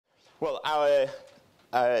Well, our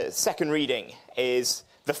second reading is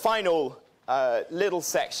the final little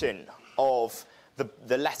section of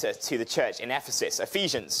the letter to the church in Ephesus,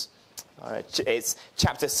 Ephesians. It's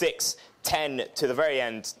chapter 6, 10 to the very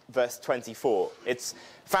end, verse 24. It's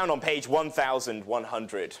found on page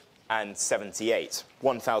 1178.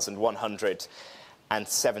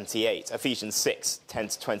 1178, Ephesians 6, 10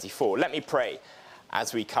 to 24. Let me pray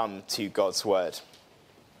as we come to God's word.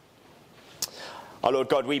 Our Lord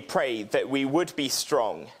God, we pray that we would be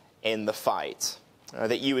strong in the fight,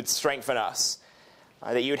 that you would strengthen us,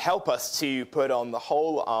 that you would help us to put on the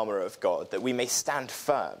whole armour of God, that we may stand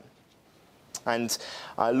firm. And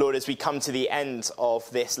Lord, as we come to the end of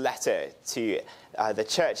this letter to the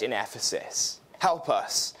church in Ephesus, help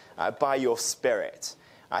us by your Spirit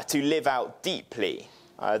to live out deeply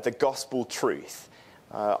the gospel truth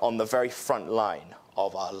on the very front line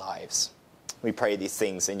of our lives. We pray these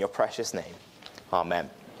things in your precious name. Amen.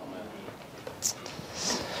 Amen.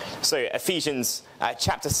 So Ephesians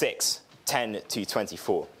chapter 6, 10 to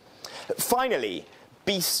 24. Finally,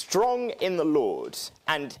 be strong in the Lord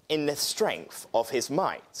and in the strength of his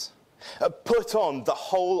might. Put on the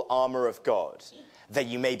whole armour of God, that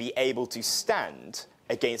you may be able to stand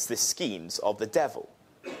against the schemes of the devil.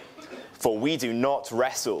 For we do not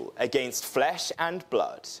wrestle against flesh and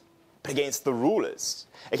blood, but against the rulers,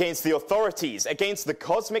 against the authorities, against the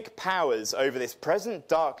cosmic powers over this present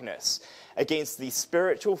darkness, against the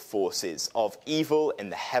spiritual forces of evil in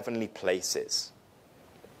the heavenly places.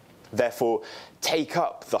 Therefore, take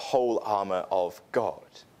up the whole armour of God,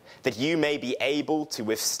 that you may be able to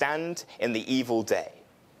withstand in the evil day,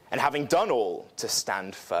 and having done all, to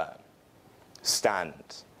stand firm.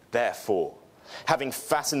 Stand, therefore, having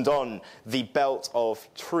fastened on the belt of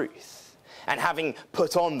truth, and having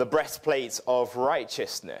put on the breastplate of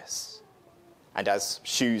righteousness, and as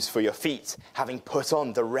shoes for your feet, having put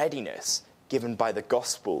on the readiness given by the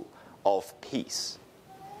gospel of peace.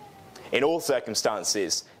 In all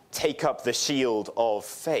circumstances, take up the shield of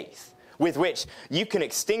faith, with which you can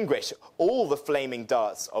extinguish all the flaming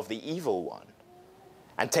darts of the evil one,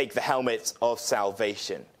 and take the helmet of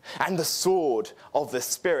salvation, and the sword of the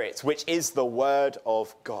Spirit, which is the word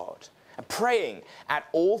of God, praying at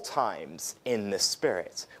all times in the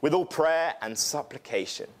Spirit, with all prayer and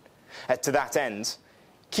supplication. To that end,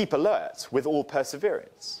 keep alert with all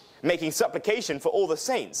perseverance, making supplication for all the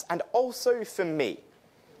saints, and also for me,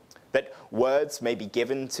 that words may be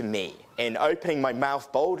given to me in opening my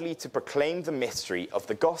mouth boldly to proclaim the mystery of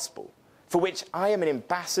the gospel, for which I am an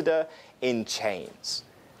ambassador in chains,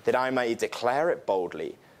 that I may declare it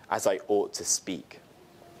boldly as I ought to speak.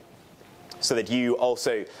 So that you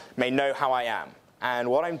also may know how I am and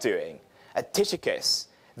what I'm doing. Tychicus,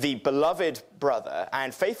 the beloved brother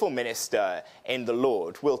and faithful minister in the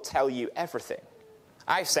Lord, will tell you everything.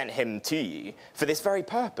 I've sent him to you for this very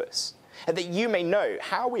purpose, that you may know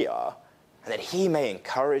how we are, and that he may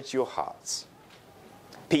encourage your hearts.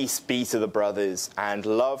 Peace be to the brothers, and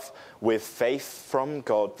love with faith from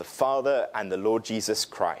God the Father and the Lord Jesus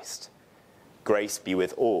Christ. Grace be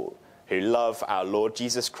with all who love our Lord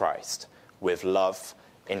Jesus Christ with love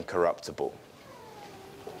incorruptible.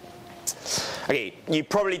 Okay, you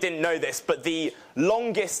probably didn't know this, but the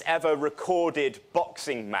longest ever recorded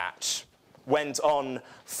boxing match went on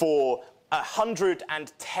for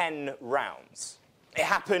 110 rounds. It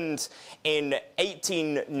happened in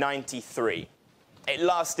 1893. It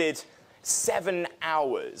lasted 7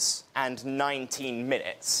 hours and 19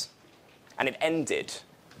 minutes, and it ended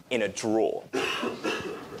in a draw.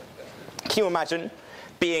 Can you imagine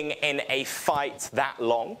being in a fight that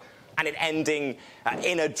long and it ending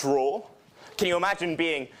in a draw? Can you imagine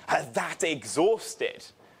being that exhausted,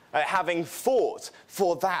 having fought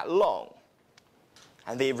for that long?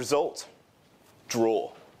 And the result?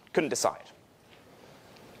 Draw. Couldn't decide.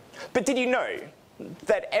 But did you know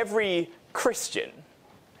that every Christian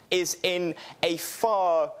is in a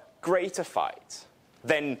far greater fight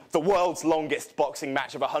than the world's longest boxing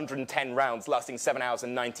match of 110 rounds lasting 7 hours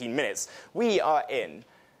and 19 minutes? We are in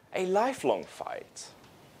a lifelong fight,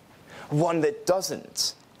 one that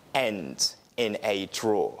doesn't end in a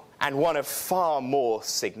draw, and one of far more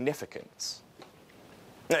significance.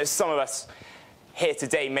 Now, some of us here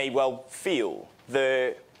today may well feel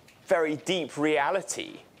the very deep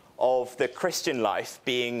reality of the Christian life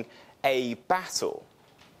being a battle,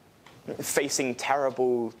 facing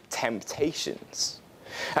terrible temptations,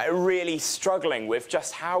 really struggling with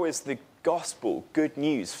just how is the gospel good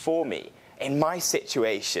news for me in my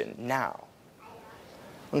situation now,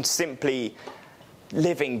 and simply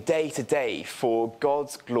living day to day for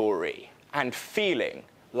God's glory and feeling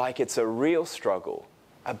like it's a real struggle,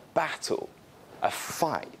 a battle, a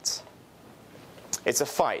fight. It's a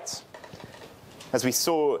fight, as we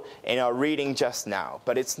saw in our reading just now,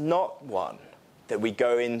 but it's not one that we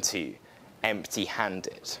go into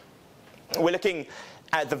empty-handed. We're looking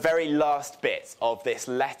at the very last bit of this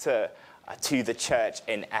letter to the church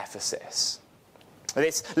in Ephesus.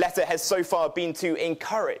 This letter has so far been to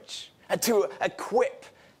encourage and to equip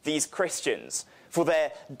these Christians for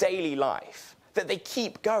their daily life, that they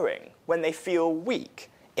keep going when they feel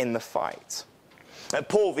weak in the fight.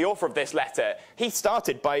 Paul, the author of this letter, he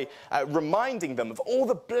started by reminding them of all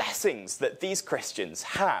the blessings that these Christians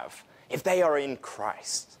have if they are in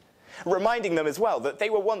Christ. Reminding them as well that they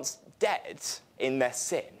were once dead in their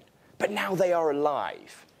sin, but now they are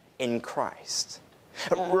alive in Christ.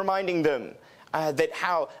 Reminding them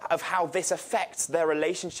of how this affects their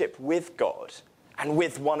relationship with God and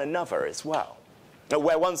with one another as well.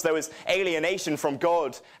 Where once there was alienation from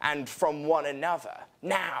God and from one another,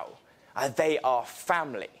 now they are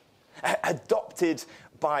family, adopted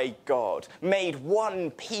by God, made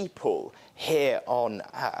one people here on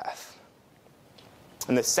earth.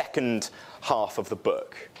 And the second half of the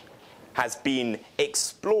book has been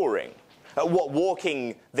exploring what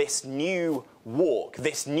walking this new walk,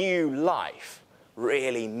 this new life,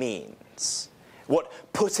 really means. What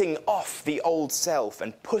putting off the old self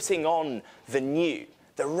and putting on the new,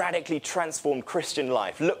 the radically transformed Christian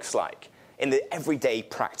life looks like in the everyday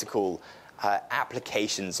practical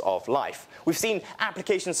applications of life. We've seen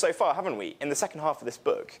applications so far, haven't we, in the second half of this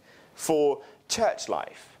book, for church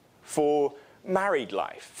life, for married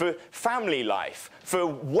life, for family life, for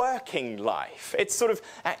working life. It's sort of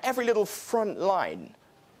every little front line.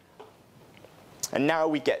 And now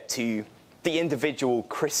we get to the individual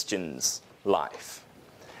Christian's life.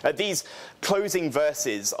 These closing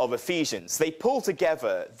verses of Ephesians, they pull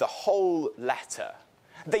together the whole letter.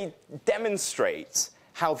 They demonstrate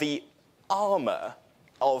how the armour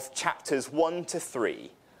of chapters 1 to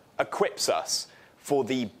 3 equips us for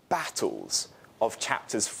the battles of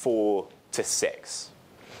chapters 4 to 6.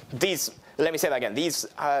 Let me say that again. These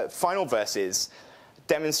final verses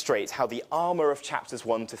demonstrate how the armour of chapters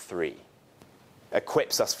 1 to 3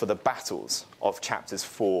 equips us for the battles of chapters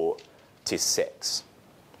 4 to 6.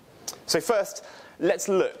 So first, let's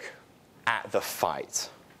look at the fight.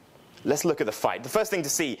 Let's look at the fight. The first thing to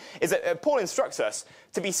see is that Paul instructs us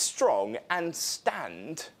to be strong and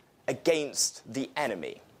stand against the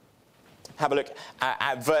enemy. Have a look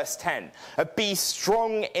at verse 10. Be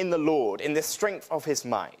strong in the Lord, in the strength of his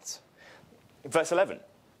might. Verse 11.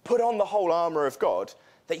 Put on the whole armour of God,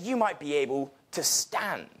 that you might be able to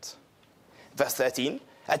stand. Verse 13.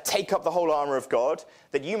 Take up the whole armour of God,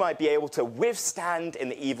 that you might be able to withstand in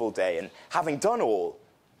the evil day, and having done all,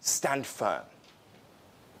 stand firm.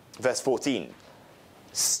 Verse 14.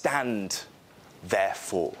 Stand,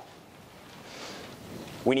 therefore.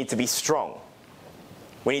 We need to be strong.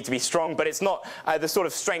 We need to be strong, but it's not the sort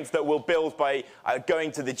of strength that we'll build by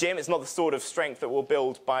going to the gym. It's not the sort of strength that we'll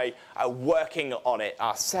build by working on it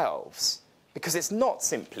ourselves. Because it's not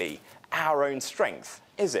simply our own strength,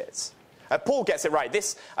 is it? Paul gets it right.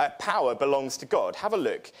 This power belongs to God. Have a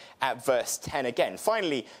look at verse 10 again.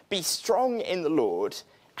 Finally, be strong in the Lord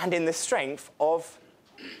and in the strength of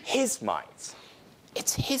his might.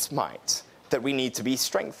 It's his might that we need to be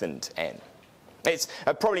strengthened in. It's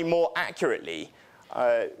probably more accurately,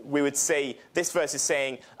 we would say this verse is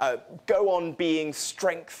saying, go on being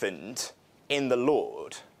strengthened in the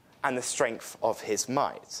Lord and the strength of his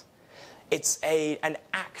might. It's an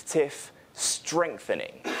active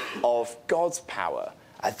strengthening of God's power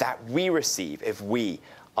that we receive if we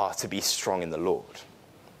are to be strong in the Lord.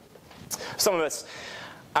 Some of us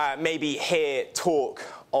maybe hear talk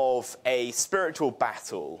of a spiritual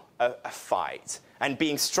battle, a fight, and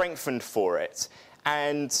being strengthened for it,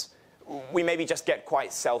 and we maybe just get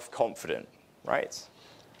quite self-confident, right?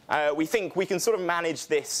 We think we can sort of manage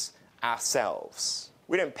this ourselves.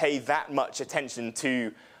 We don't pay that much attention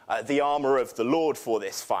to the armour of the Lord for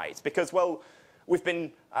this fight because, well, we've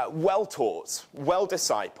been well taught, well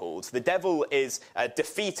discipled. The devil is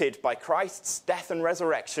defeated by Christ's death and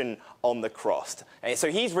resurrection on the cross. And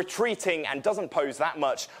so he's retreating and doesn't pose that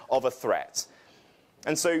much of a threat.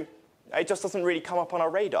 And so it just doesn't really come up on our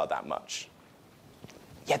radar that much.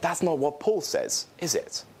 Yet that's not what Paul says, is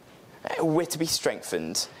it? We're to be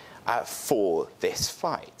strengthened for this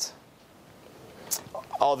fight.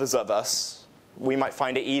 Others of us, we might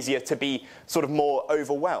find it easier to be sort of more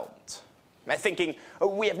overwhelmed, thinking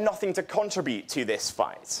we have nothing to contribute to this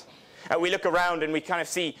fight. We look around and we kind of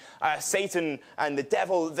see Satan and the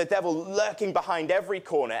devil lurking behind every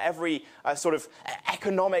corner, every sort of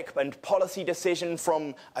economic and policy decision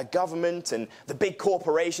from a government, and the big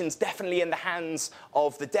corporations definitely in the hands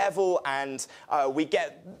of the devil. And we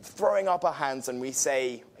get throwing up our hands and we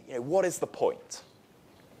say, what is the point?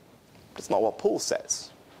 That's not what Paul says.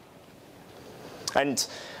 And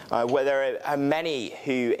where there are many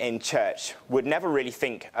who in church would never really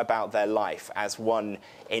think about their life as one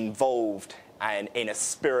involved in a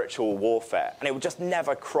spiritual warfare, and it would just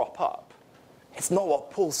never crop up. It's not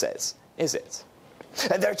what Paul says, is it?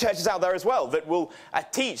 And there are churches out there as well that will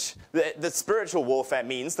teach that spiritual warfare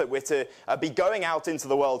means that we're to be going out into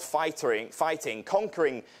the world fighting,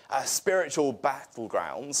 conquering spiritual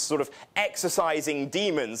battlegrounds, sort of exercising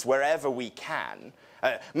demons wherever we can.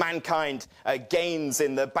 Mankind gains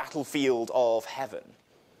in the battlefield of heaven.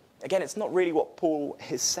 Again, it's not really what Paul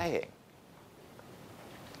is saying.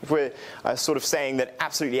 If we're sort of saying that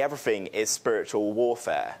absolutely everything is spiritual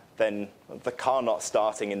warfare, then the car not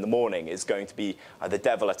starting in the morning is going to be the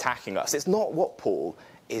devil attacking us. It's not what Paul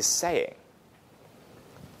is saying.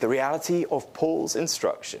 The reality of Paul's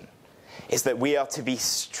instruction is that we are to be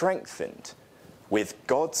strengthened with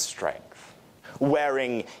God's strength,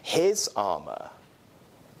 wearing his armor,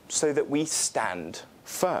 so that we stand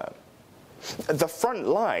firm. The front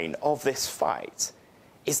line of this fight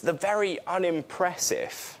is the very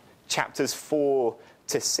unimpressive chapters 4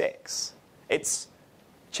 to 6. It's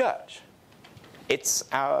church. It's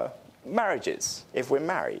our marriages, if we're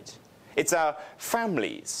married. It's our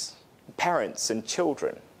families, parents and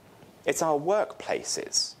children. It's our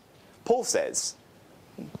workplaces. Paul says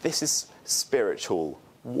this is spiritual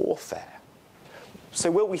warfare.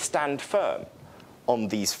 So will we stand firm on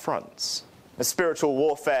these fronts? The spiritual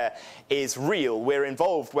warfare is real. We're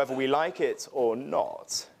involved whether we like it or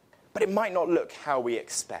not. But it might not look how we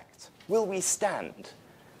expect. Will we stand,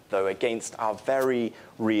 though, against our very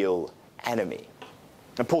real enemy?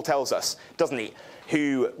 And Paul tells us, doesn't he,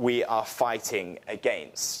 who we are fighting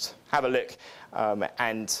against. Have a look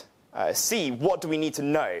and see what do we need to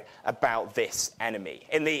know about this enemy.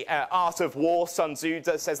 In the Art of War, Sun Tzu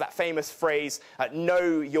says that famous phrase,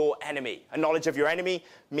 know your enemy. A knowledge of your enemy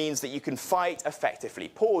means that you can fight effectively.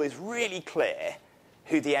 Paul is really clear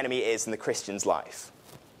who the enemy is in the Christian's life.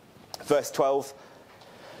 Verse 12,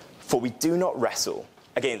 for we do not wrestle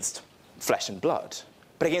against flesh and blood,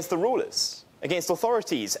 but against the rulers, against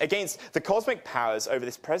authorities, against the cosmic powers over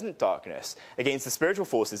this present darkness, against the spiritual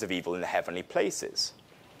forces of evil in the heavenly places.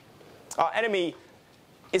 Our enemy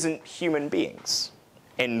isn't human beings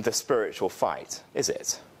in the spiritual fight, is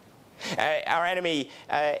it? Our enemy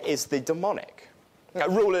is the demonic.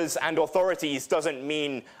 Rulers and authorities doesn't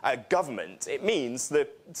mean government. It means the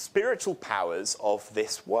spiritual powers of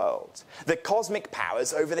this world, the cosmic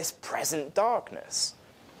powers over this present darkness.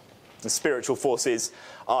 The spiritual forces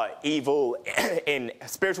are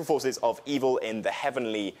spiritual forces of evil in the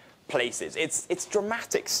heavenly places. It's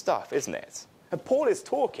dramatic stuff, isn't it? And Paul is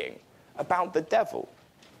talking about the devil.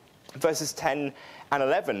 Verses 10 and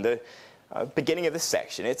 11, the beginning of this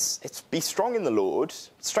section, it's be strong in the Lord,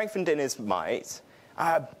 strengthened in his might,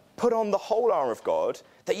 put on the whole armor of God,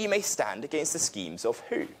 that you may stand against the schemes of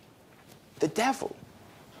who? The devil.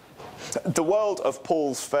 The world of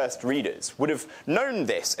Paul's first readers would have known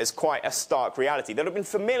this as quite a stark reality. They'd have been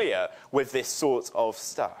familiar with this sort of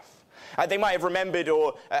stuff. They might have remembered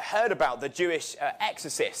or heard about the Jewish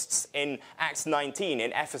exorcists in Acts 19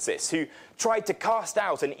 in Ephesus who tried to cast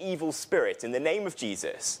out an evil spirit in the name of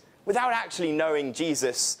Jesus without actually knowing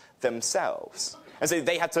Jesus themselves. And so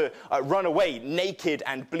they had to run away naked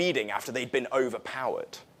and bleeding after they'd been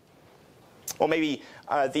overpowered. Or maybe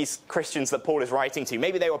these Christians that Paul is writing to,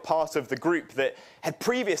 maybe they were part of the group that had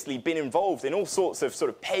previously been involved in all sorts of sort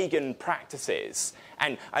of pagan practices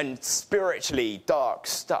and spiritually dark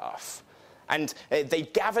stuff. And they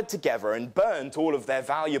gathered together and burnt all of their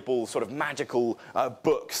valuable sort of magical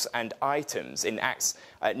books and items in Acts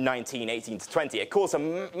 19, 18 to 20. It caused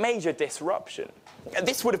a major disruption.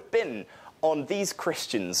 This would have been on these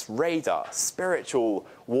Christians' radar, spiritual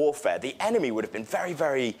warfare. The enemy would have been very,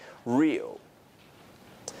 very real.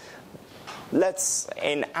 Let's,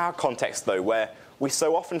 in our context though, where we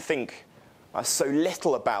so often think so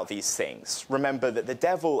little about these things, remember that the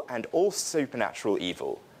devil and all supernatural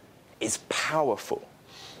evil is powerful.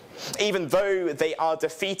 Even though they are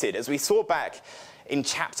defeated, as we saw back in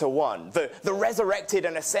chapter 1, the resurrected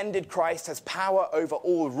and ascended Christ has power over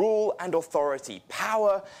all rule and authority,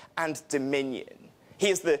 power and dominion. He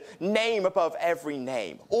is the name above every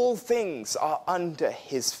name. All things are under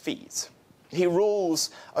his feet. He rules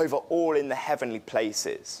over all in the heavenly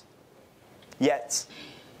places. Yet,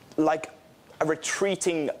 like a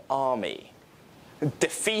retreating army,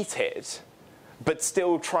 defeated, but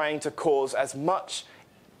still trying to cause as much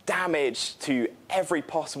damage to every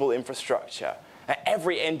possible infrastructure,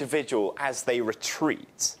 every individual as they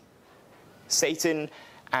retreat. Satan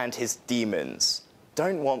and his demons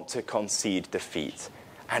don't want to concede defeat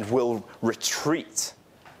and will retreat,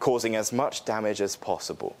 causing as much damage as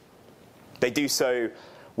possible. They do so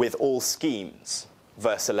with all schemes,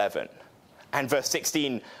 verse 11. And verse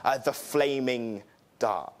 16, the flaming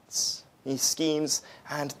darts. These schemes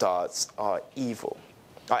and darts are evil.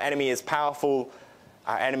 Our enemy is powerful.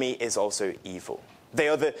 Our enemy is also evil. They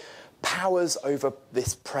are the powers over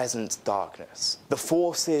this present darkness, the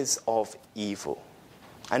forces of evil.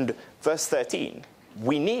 And verse 13,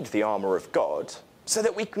 we need the armor of God so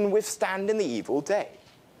that we can withstand in the evil day.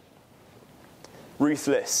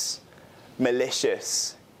 Ruthless,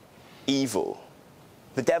 malicious, evil.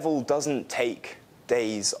 The devil doesn't take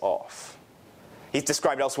days off. He's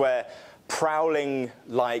described elsewhere prowling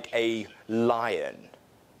like a lion,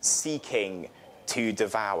 seeking to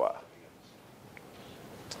devour.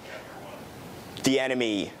 The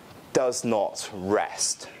enemy does not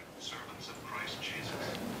rest.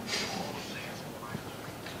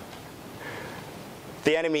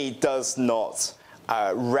 The enemy does not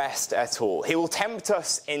rest at all. He will tempt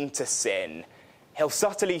us into sin. He'll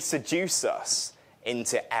subtly seduce us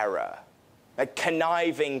into error,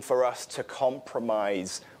 conniving for us to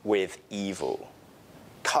compromise with evil,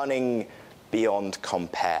 cunning beyond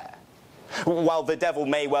compare. While the devil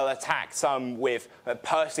may well attack some with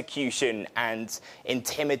persecution and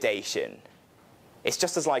intimidation, it's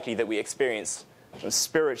just as likely that we experience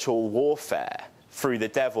spiritual warfare through the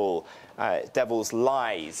devil's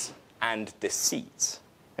lies and deceit.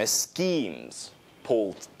 Schemes,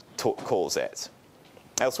 Paul calls it.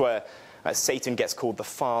 Elsewhere, Satan gets called the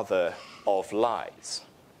father of lies.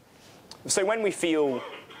 So when we feel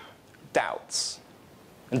doubts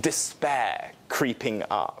and despair creeping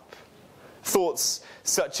up, thoughts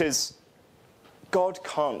such as, God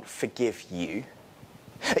can't forgive you.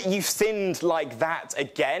 You've sinned like that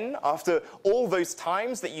again after all those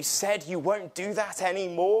times that you said you won't do that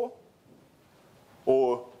anymore.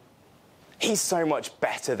 Or, he's so much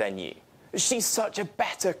better than you. She's such a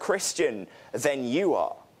better Christian than you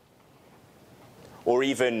are. Or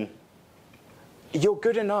even, you're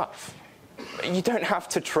good enough. You don't have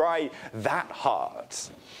to try that hard.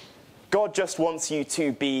 God just wants you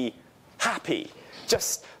to be happy,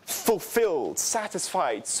 just fulfilled,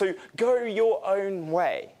 satisfied, so go your own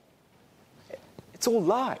way. It's all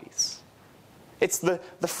lies. It's the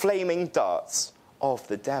flaming darts of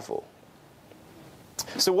the devil.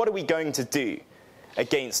 So what are we going to do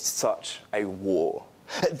against such a war?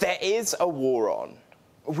 There is a war on.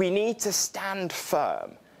 We need to stand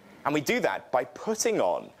firm, and we do that by putting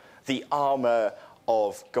on the armor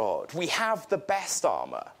of God. We have the best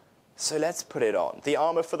armor, so let's put it on. The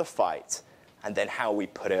armor for the fight, and then how we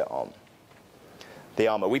put it on. The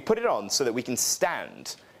armor. We put it on so that we can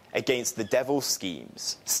stand against the devil's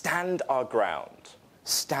schemes, stand our ground,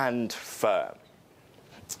 stand firm.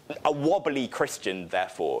 A wobbly Christian,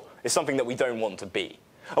 therefore, is something that we don't want to be.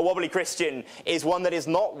 A wobbly Christian is one that is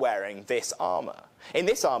not wearing this armor. In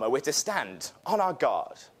this armor, we're to stand on our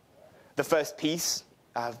guard. The first piece,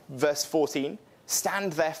 verse 14,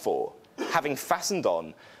 stand therefore, having fastened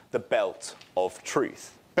on the belt of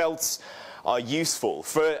truth. Belts are useful.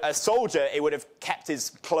 For a soldier, it would have kept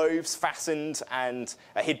his clothes fastened, and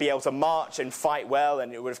he'd be able to march and fight well,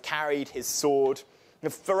 and it would have carried his sword.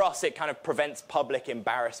 For us, it kind of prevents public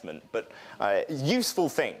embarrassment, but useful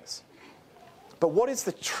things. But what is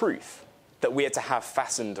the truth that we are to have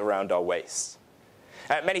fastened around our waists?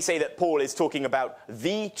 Many say that Paul is talking about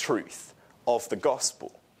the truth of the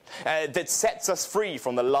gospel that sets us free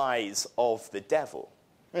from the lies of the devil.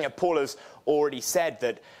 Paul has already said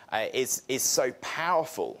that is so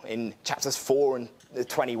powerful in chapters 4 and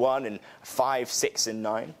 21 and 5, 6, and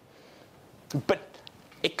 9. But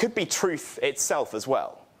it could be truth itself as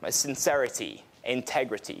well. Sincerity,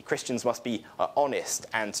 integrity. Christians must be honest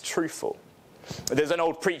and truthful. There's an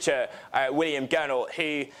old preacher, William Gurnall,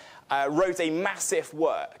 who wrote a massive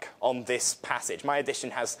work on this passage. My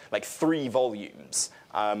edition has like 3 volumes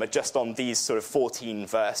just on these sort of 14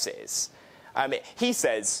 verses. He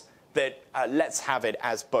says that let's have it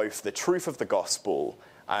as both the truth of the gospel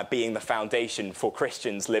being the foundation for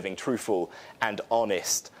Christians living truthful and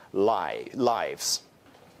honest lives.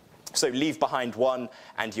 So leave behind one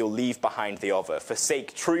and you'll leave behind the other.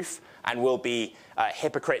 Forsake truth and we'll be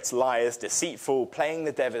hypocrites, liars, deceitful, playing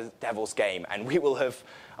the devil's game, and we will have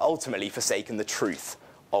ultimately forsaken the truth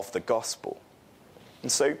of the gospel.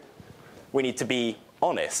 And so we need to be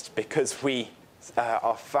honest because we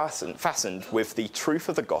are fastened with the truth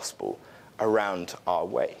of the gospel around our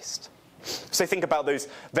waist. So think about those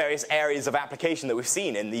various areas of application that we've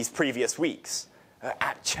seen in these previous weeks.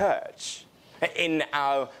 At church, in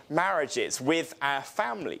our marriages, with our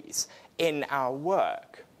families, in our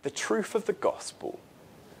work. The truth of the gospel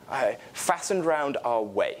fastened round our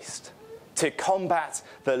waist to combat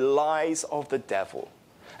the lies of the devil,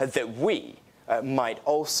 that we might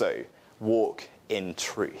also walk in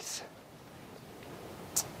truth.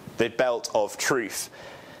 The belt of truth.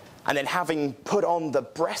 And then having put on the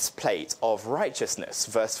breastplate of righteousness,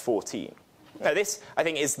 verse 14. Now this, I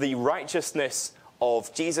think, is the righteousness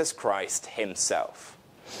of Jesus Christ himself.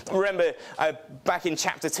 Remember, back in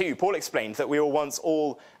chapter 2, Paul explained that we were once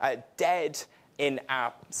all dead in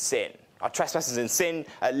our sin, our trespasses in sin,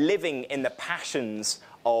 living in the passions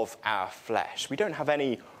of our flesh. We don't have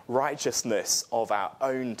any righteousness of our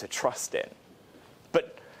own to trust in.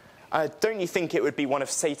 But don't you think it would be one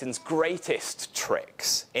of Satan's greatest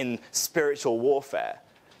tricks in spiritual warfare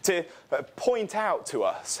to point out to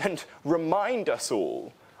us and remind us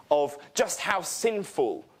all of just how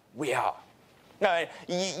sinful we are? Now,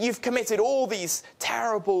 you've committed all these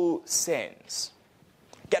terrible sins.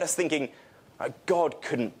 Get us thinking, God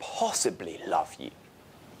couldn't possibly love you.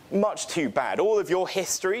 Much too bad. All of your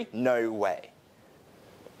history, no way.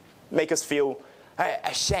 Make us feel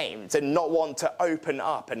ashamed and not want to open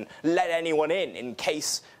up and let anyone in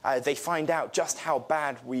case they find out just how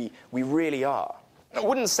bad we really are.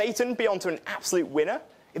 Wouldn't Satan be onto an absolute winner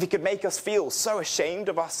if he could make us feel so ashamed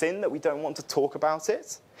of our sin that we don't want to talk about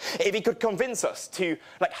it? If he could convince us to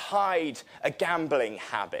hide a gambling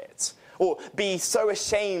habit, or be so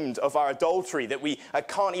ashamed of our adultery that we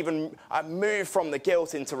can't even move from the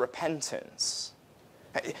guilt into repentance.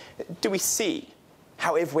 Do we see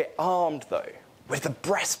how if we're armed, though, with the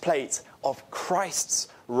breastplate of Christ's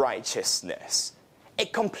righteousness,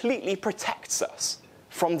 it completely protects us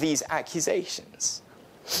from these accusations?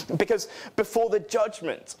 Because before the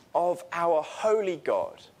judgment of our holy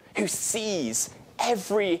God, who sees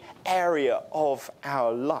every area of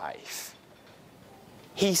our life,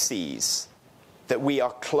 he sees that we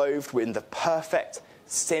are clothed with the perfect,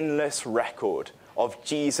 sinless record of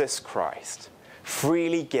Jesus Christ,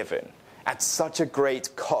 freely given at such a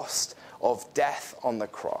great cost of death on the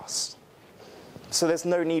cross. So there's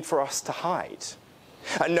no need for us to hide,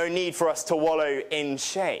 and no need for us to wallow in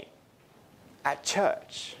shame. At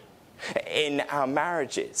church, in our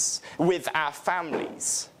marriages, with our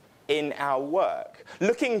families, in our work,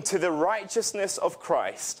 looking to the righteousness of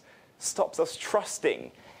Christ stops us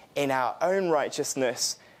trusting in our own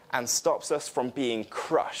righteousness and stops us from being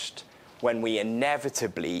crushed when we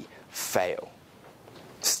inevitably fail.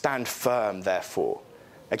 Stand firm, therefore,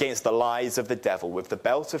 against the lies of the devil with the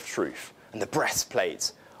belt of truth and the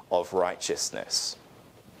breastplate of righteousness.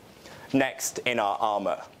 Next, in our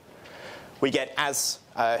armor, we get as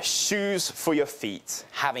shoes for your feet,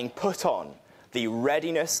 having put on the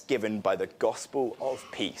readiness given by the gospel of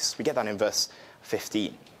peace. We get that in verse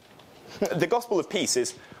 15. The gospel of peace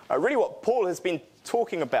is really what Paul has been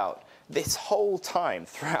talking about this whole time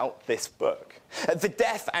throughout this book. The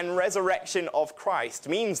death and resurrection of Christ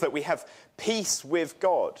means that we have peace with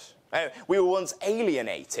God. We were once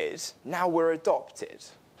alienated, now we're adopted.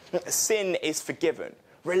 Sin is forgiven.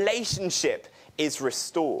 Relationship is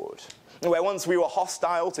restored. Where once we were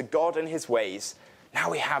hostile to God and his ways,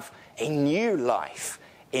 now we have a new life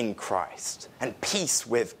in Christ and peace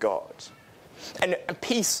with God. And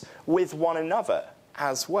peace with one another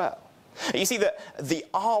as well. You see that the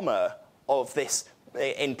armor of this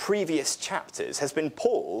in previous chapters has been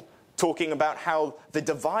Paul talking about how the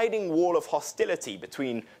dividing wall of hostility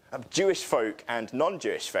between Jewish folk and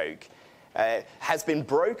non-Jewish folk has been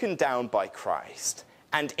broken down by Christ.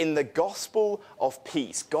 And in the gospel of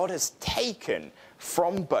peace, God has taken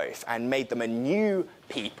from both and made them a new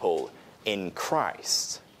people in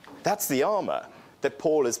Christ. That's the armor that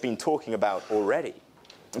Paul has been talking about already.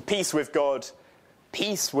 Peace with God,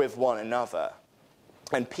 peace with one another,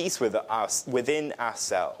 and peace with us, within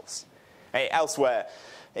ourselves. Elsewhere,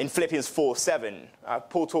 in Philippians 4:7,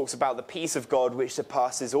 Paul talks about the peace of God which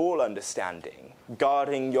surpasses all understanding,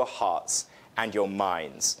 guarding your hearts and your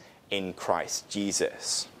minds in Christ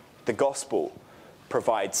Jesus. The gospel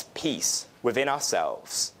provides peace within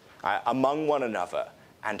ourselves, among one another,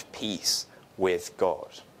 and peace with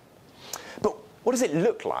God. But what does it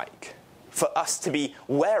look like for us to be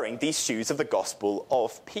wearing these shoes of the gospel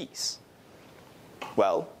of peace?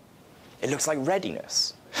 Well, it looks like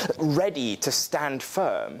readiness. Ready to stand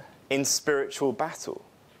firm in spiritual battle.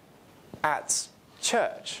 At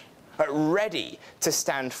church, ready to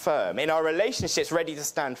stand firm, in our relationships ready to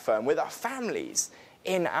stand firm, with our families,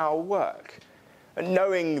 in our work. And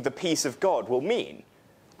knowing the peace of God will mean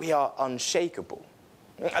we are unshakable.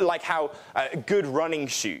 Like how good running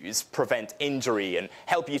shoes prevent injury and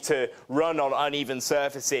help you to run on uneven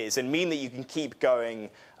surfaces and mean that you can keep going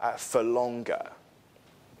for longer.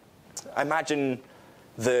 Imagine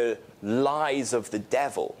the lies of the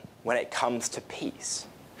devil when it comes to peace.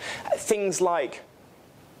 Things like,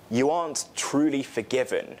 you aren't truly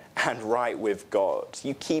forgiven and right with God.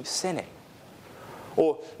 You keep sinning.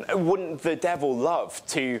 Or wouldn't the devil love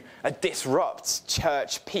to disrupt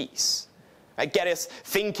church peace? Get us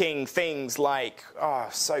thinking things like, oh,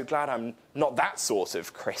 so glad I'm not that sort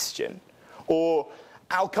of Christian. Or,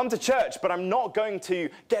 I'll come to church, but I'm not going to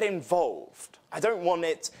get involved. I don't want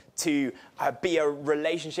it to be a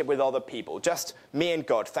relationship with other people. Just me and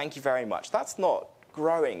God, thank you very much. That's not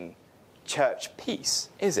growing church peace,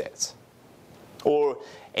 is it? Or,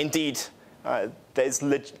 indeed, there's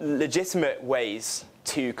legitimate ways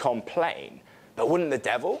to complain. But wouldn't the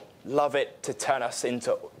devil love it to turn us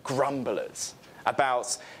into grumblers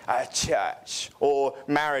about church or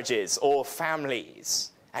marriages or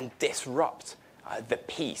families and disrupt the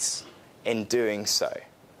peace in doing so?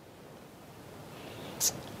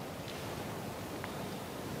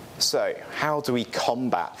 So, how do we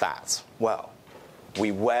combat that? Well,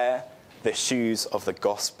 we wear the shoes of the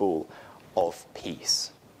gospel of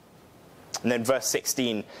peace. And then verse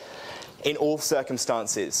 16, in all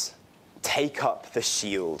circumstances, take up the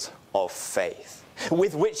shield of faith,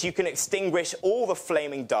 with which you can extinguish all the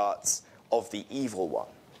flaming darts of the evil one.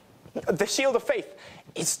 The shield of faith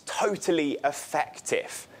is totally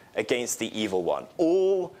effective against the evil one.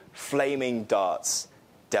 All flaming darts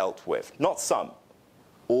dealt with. Not some,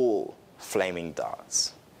 all flaming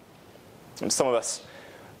darts. And some of us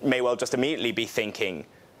may well just immediately be thinking,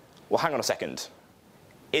 well, hang on a second.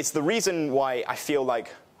 It's the reason why I feel like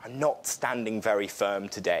I'm not standing very firm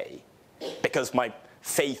today, because my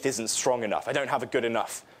faith isn't strong enough. I don't have a good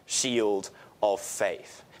enough shield of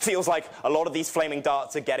faith. Feels like a lot of these flaming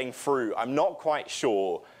darts are getting through. I'm not quite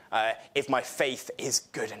sure if my faith is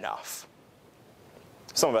good enough.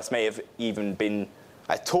 Some of us may have even been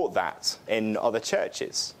taught that in other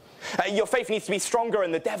churches. Your faith needs to be stronger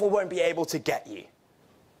and the devil won't be able to get you.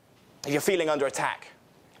 If you're feeling under attack,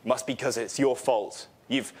 it must be because it's your fault.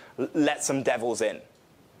 You've let some devils in.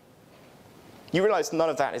 You realize none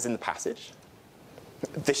of that is in the passage?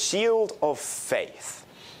 The shield of faith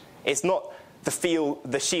is not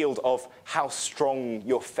the shield of how strong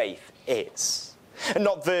your faith is. And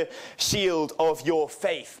not the shield of your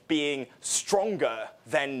faith being stronger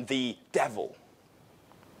than the devil.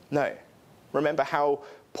 No. Remember how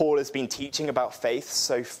Paul has been teaching about faith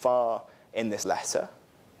so far in this letter?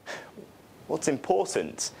 What's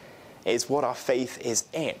important is what our faith is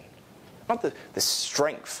in, not the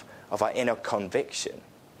strength of our inner conviction.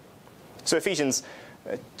 So Ephesians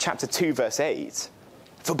chapter 2, verse 8,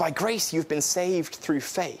 for by grace you've been saved through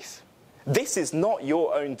faith. This is not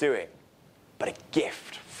your own doing, but a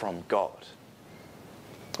gift from God.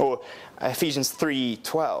 Or Ephesians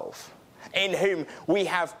 3:12, in whom we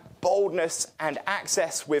have boldness and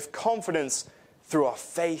access with confidence through our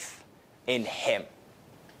faith in him.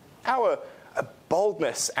 Our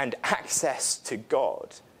boldness and access to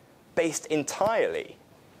God based entirely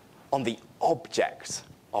on the object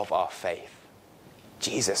of our faith,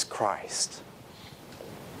 Jesus Christ.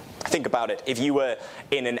 Think about it. If you were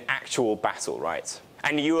in an actual battle, right,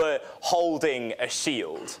 and you were holding a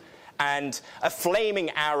shield, and a flaming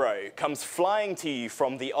arrow comes flying to you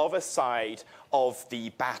from the other side of the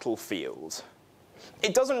battlefield,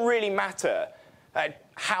 it doesn't really matter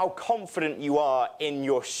how confident you are in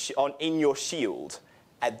your shield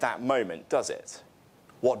at that moment, does it?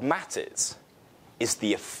 What matters is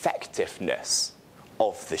the effectiveness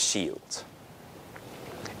of the shield.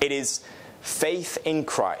 It is faith in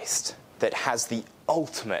Christ that has the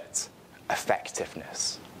ultimate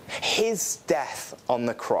effectiveness. His death on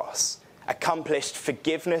the cross accomplished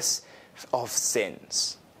forgiveness of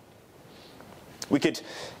sins. We could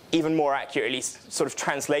even more accurately sort of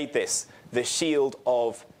translate this, the shield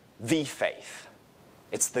of the faith.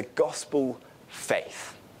 It's the gospel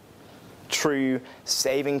faith, true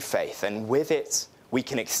saving faith, and with it we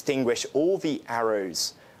can extinguish all the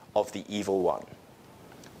arrows of the evil one.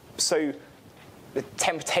 So the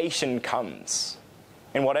temptation comes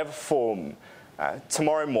in whatever form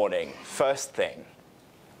tomorrow morning, first thing.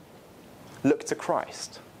 Look to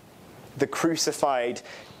Christ, the crucified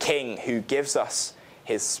King who gives us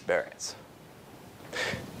his Spirit.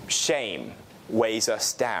 Shame weighs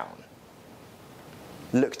us down.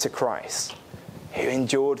 Look to Christ, who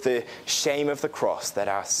endured the shame of the cross that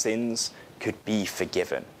our sins could be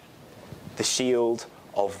forgiven. The shield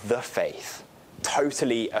of the faith,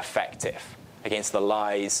 totally effective against the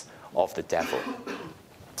lies of the devil.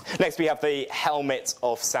 Next, we have the helmet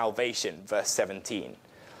of salvation, verse 17.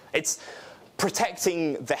 It's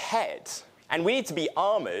protecting the head, and we need to be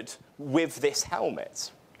armored with this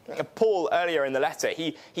helmet. Paul, earlier in the letter,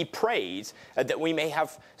 he prayed that we may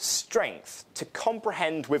have strength to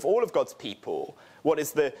comprehend with all of God's people what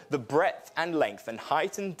is the breadth and length and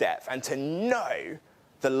height and depth, and to know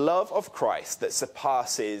the love of Christ that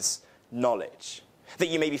surpasses knowledge, that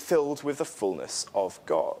you may be filled with the fullness of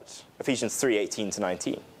God. Ephesians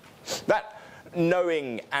 3:18-19. That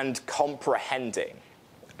knowing and comprehending,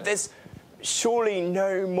 there's surely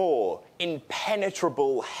no more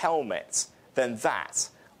impenetrable helmet than that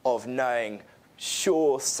of knowing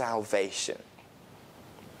sure salvation.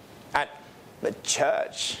 At the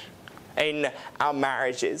church, in our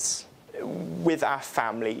marriages, with our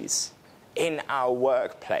families, in our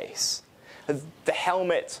workplace, the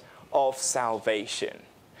helmet of salvation,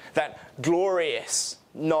 that glorious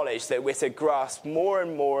knowledge that we're to grasp more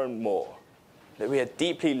and more and more, that we are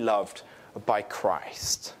deeply loved by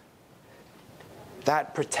Christ.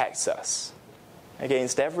 That protects us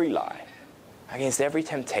against every lie, against every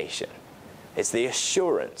temptation. It's the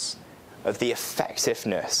assurance of the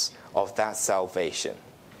effectiveness of that salvation.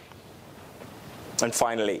 And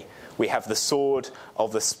finally, we have the sword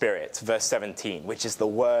of the Spirit, verse 17, which is the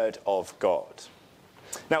word of God.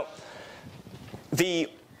 Now, the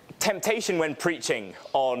temptation when preaching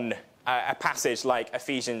on a passage like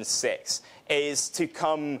Ephesians 6 is to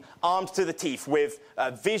come armed to the teeth with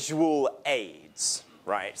visual aids,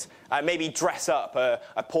 right? Maybe dress up a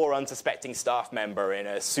poor unsuspecting staff member in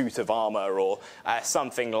a suit of armor or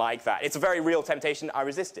something like that. It's a very real temptation. I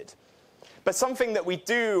resisted. But something that we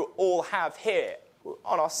do all have here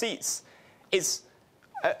on our seats is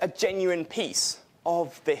a genuine piece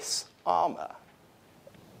of this armor,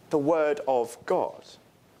 the word of God.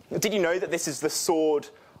 Did you know that this is the sword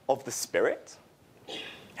of the Spirit?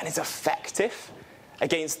 And it's effective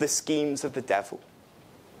against the schemes of the devil.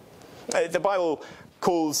 The Bible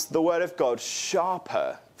calls the word of God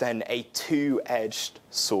sharper than a two-edged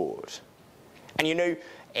sword. And you know,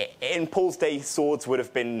 in Paul's day, swords would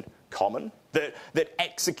have been common, that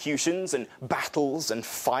executions and battles and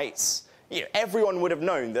fights, everyone would have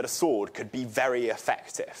known that a sword could be very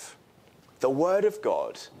effective. The word of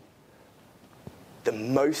God, the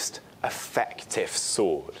most effective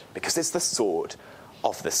sword, because it's the sword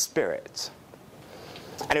of the Spirit.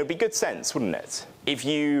 And it would be good sense, wouldn't it, if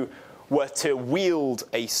you were to wield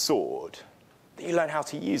a sword, that you learn how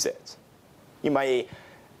to use it. You may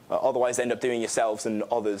otherwise end up doing yourselves and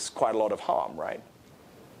others quite a lot of harm, right?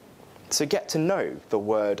 So get to know the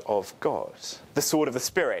word of God, the sword of the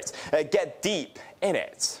Spirit. Get deep in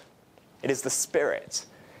it. It is the Spirit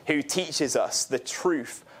who teaches us the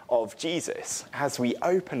truth of Jesus as we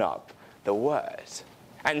open up the word.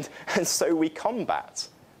 And so we combat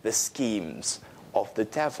the schemes of the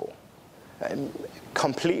devil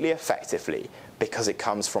completely effectively because it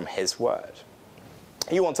comes from his word.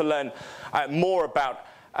 You want to learn more about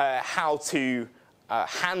how to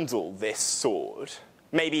handle this sword,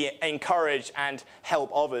 maybe encourage and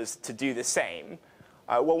help others to do the same,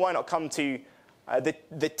 well, why not come to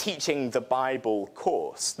the Teaching the Bible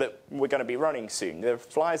course that we're going to be running soon. There are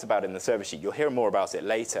flyers about it in the service sheet. You'll hear more about it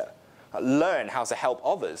later. Learn how to help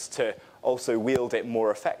others to also wield it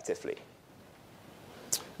more effectively.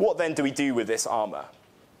 What then do we do with this armor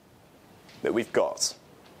that we've got?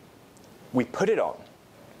 We put it on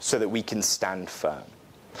so that we can stand firm.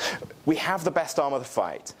 We have the best armor to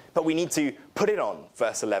fight, but we need to put it on,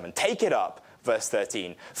 verse 11. Take it up, verse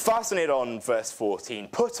 13. Fasten it on, verse 14.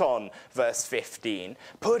 Put on, verse 15.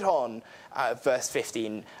 Put on, verse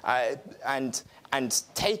 15. And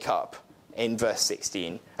take up in verse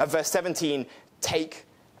 16. Verse 17, take,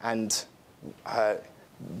 and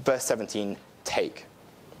verse 17, take.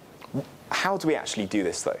 How do we actually do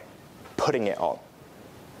this, though? Putting it on.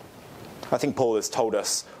 I think Paul has told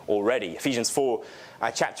us already. Ephesians 4,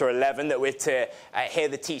 chapter 11, that we're to hear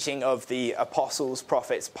the teaching of the apostles,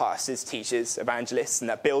 prophets, pastors, teachers, evangelists, and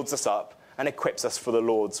that builds us up and equips us for the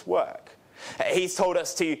Lord's work. He's told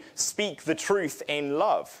us to speak the truth in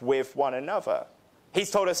love with one another. He's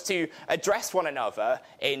told us to address one another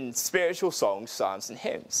in spiritual songs, psalms, and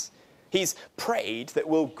hymns. He's prayed that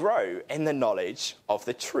we'll grow in the knowledge of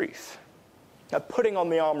the truth. Now, putting on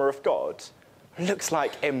the armor of God looks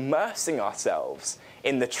like immersing ourselves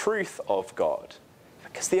in the truth of God,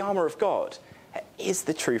 because the armor of God is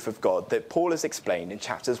the truth of God that Paul has explained in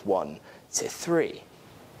chapters 1 to 3.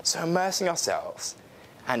 So immersing ourselves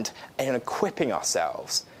and equipping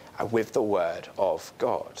ourselves with the word of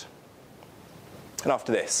God. And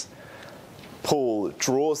after this, Paul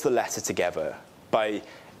draws the letter together by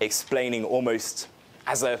explaining almost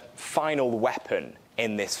as a final weapon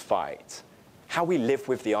in this fight how we live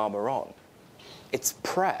with the armour on. It's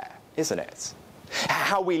prayer, isn't it?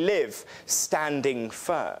 How we live standing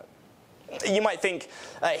firm. You might think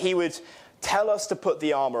he would tell us to put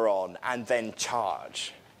the armour on and then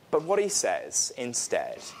charge. But what he says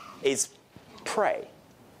instead is pray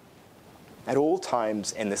at all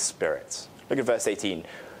times in the Spirit. Look at verse 18.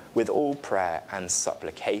 With all prayer and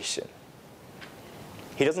supplication.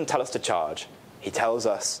 He doesn't tell us to charge. He tells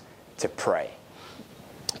us to pray.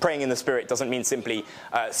 Praying in the Spirit doesn't mean simply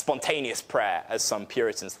spontaneous prayer, as some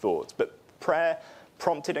Puritans thought, but prayer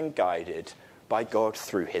prompted and guided by God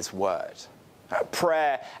through his word.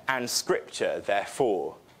 Prayer and Scripture,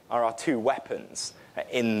 therefore, are our two weapons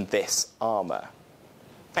in this armour.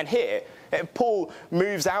 And here, Paul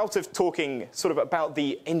moves out of talking sort of about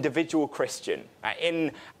the individual Christian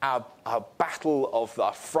in our battle of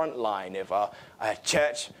the front line of our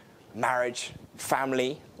church, marriage,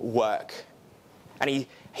 family, work. And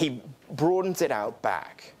he broadens it out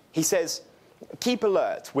back. He says, keep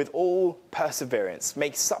alert with all perseverance,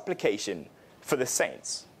 make supplication for the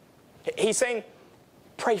saints. He's saying,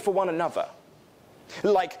 pray for one another.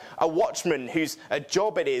 Like a watchman whose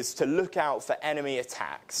job it is to look out for enemy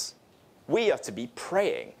attacks, we are to be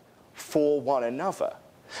praying for one another,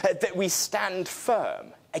 that we stand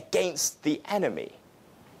firm against the enemy.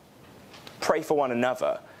 Pray for one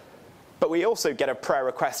another. But we also get a prayer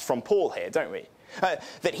request from Paul here, don't we?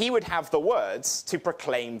 That he would have the words to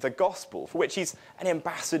proclaim the gospel, for which he's an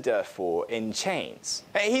ambassador for in chains.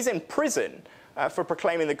 He's in prison for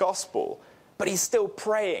proclaiming the gospel, but he's still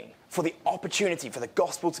praying for the opportunity for the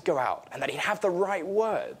gospel to go out and that he'd have the right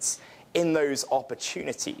words in those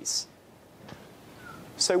opportunities.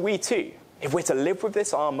 So we too, if we're to live with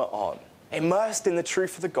this armour on, immersed in the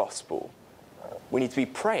truth of the gospel, we need to be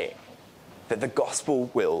praying that the gospel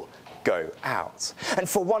will go out. And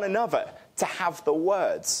for one another, to have the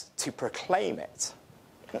words to proclaim it.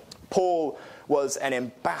 Paul was an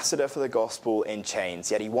ambassador for the gospel in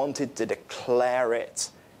chains, yet he wanted to declare it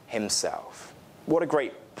himself. What a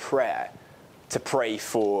great prayer to pray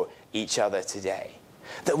for each other today.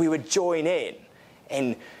 That we would join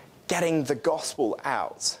in getting the gospel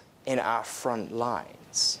out in our front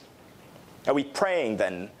lines. Are we praying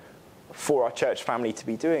then for our church family to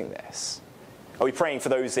be doing this? Are we praying for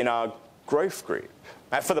those in our growth group?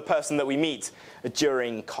 For the person that we meet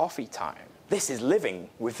during coffee time? This is living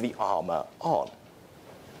with the armour on.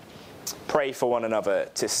 Pray for one another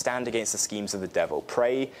to stand against the schemes of the devil.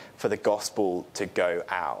 Pray for the gospel to go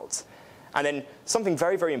out. And then something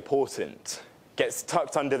very, very important gets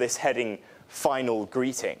tucked under this heading, final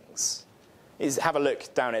greetings. Is have a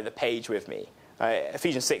look down at the page with me.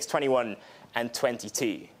 Ephesians 6, 21 and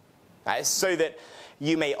 22. So that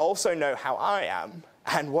you may also know how I am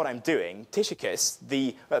and what I'm doing. Tychicus,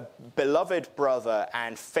 the beloved brother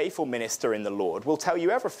and faithful minister in the Lord, will tell you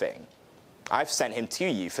everything. I've sent him to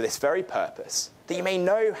you for this very purpose, that you may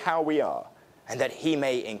know how we are, and that he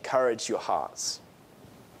may encourage your hearts.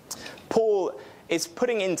 Paul is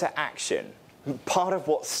putting into action part of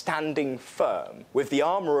what standing firm with the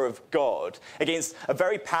armour of God against a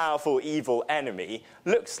very powerful evil enemy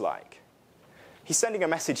looks like. He's sending a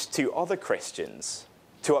message to other Christians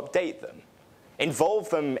to update them, involve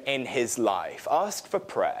them in his life, ask for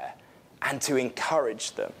prayer, and to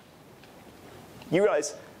encourage them. You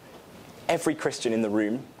realise every Christian in the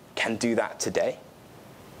room can do that today.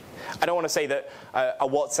 I don't want to say that a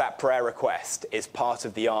WhatsApp prayer request is part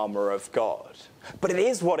of the armour of God, but it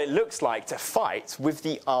is what it looks like to fight with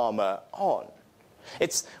the armour on.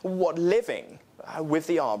 It's what living with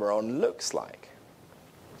the armour on looks like.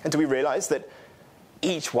 And do we realise that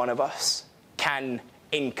each one of us can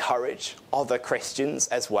encourage other Christians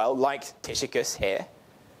as well, like Tychicus here?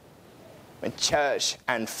 And church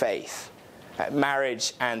and faith,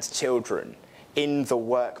 marriage and children, in the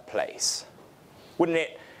workplace. Wouldn't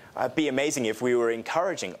it be amazing if we were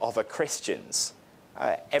encouraging other Christians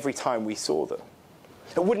every time we saw them?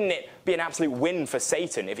 Wouldn't it be an absolute win for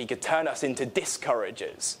Satan if he could turn us into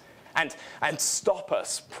discouragers and stop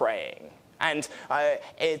us praying and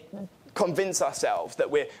convince ourselves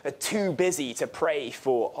that we're too busy to pray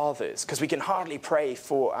for others because we can hardly pray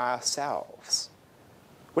for ourselves?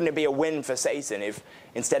 Wouldn't it be a win for Satan if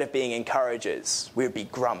instead of being encouragers, we would be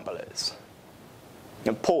grumblers?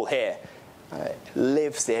 And Paul here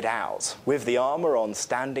lives it out with the armour on,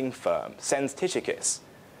 standing firm, sends Tychicus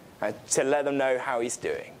to let them know how he's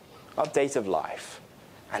doing, update of life,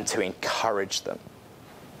 and to encourage them.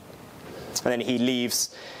 And then he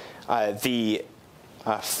leaves the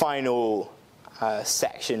final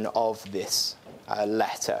section of this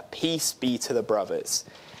letter. Peace be to the brothers,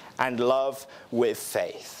 and love with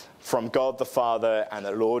faith, from God the Father and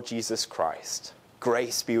the Lord Jesus Christ.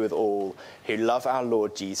 Grace be with all who love our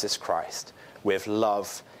Lord Jesus Christ with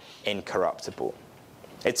love incorruptible.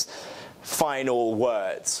 It's final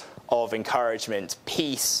words of encouragement,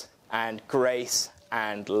 peace and grace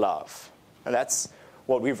and love. And that's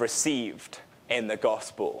what we've received in the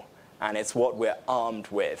gospel, and it's what we're armed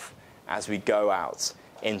with as we go out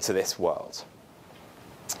into this world.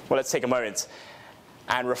 Well, let's take a moment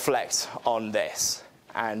and reflect on this,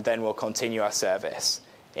 and then we'll continue our service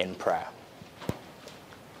in prayer.